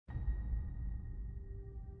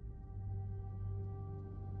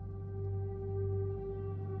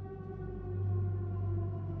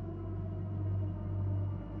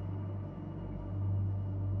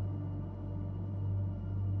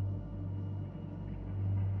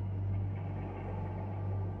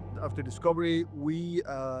after discovery, we,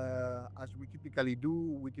 as we typically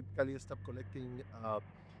do, we typically start collecting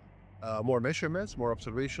more measurements, more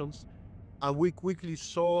observations, and we quickly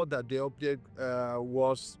saw that the object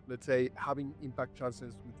was, let's say, having impact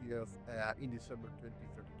chances with the Earth in December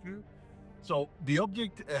 2032. So the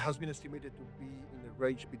object has been estimated to be in a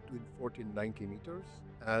range between 40 and 90 meters,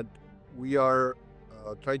 and we are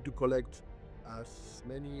trying to collect as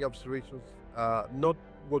many observations, not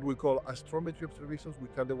what we call astrometry observations,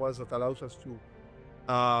 which are the ones that allows us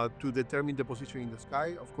to determine the position in the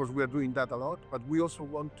sky. Of course, we are doing that a lot, but we also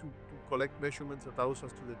want to collect measurements that allows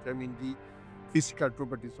us to determine the physical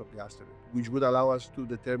properties of the asteroid, which would allow us to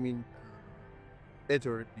determine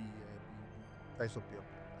better the size of the object.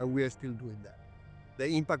 And we are still doing that. The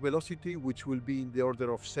impact velocity, which will be in the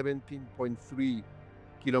order of 17.3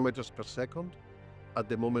 kilometers per second at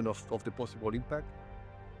the moment of the possible impact,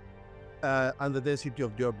 and the density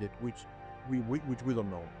of the object, which we don't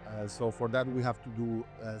know. So for that, we have to do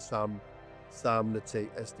some let's say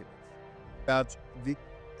estimates. But the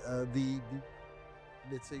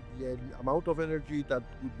let's say the amount of energy that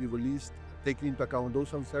would be released, taking into account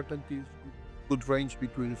those uncertainties, could range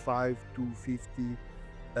between 5 to 50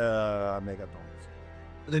 megatons.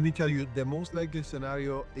 Let me tell you, the most likely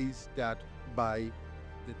scenario is that by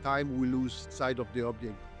the time we lose sight of the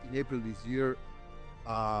object in April this year,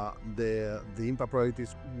 the impact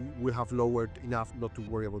probabilities will have lowered enough not to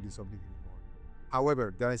worry about this object anymore.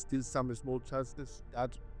 However, there are still some small chances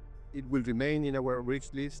that it will remain in our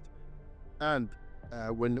risk list, and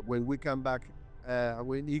when we come back,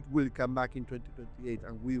 when it will come back in 2028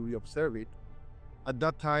 and we reobserve it, at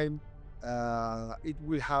that time, it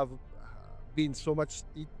will have been so much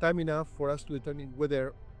time enough for us to determine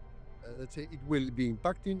whether, let's say, it will be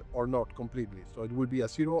impacting or not completely. So it will be a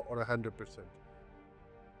 0 or 100%.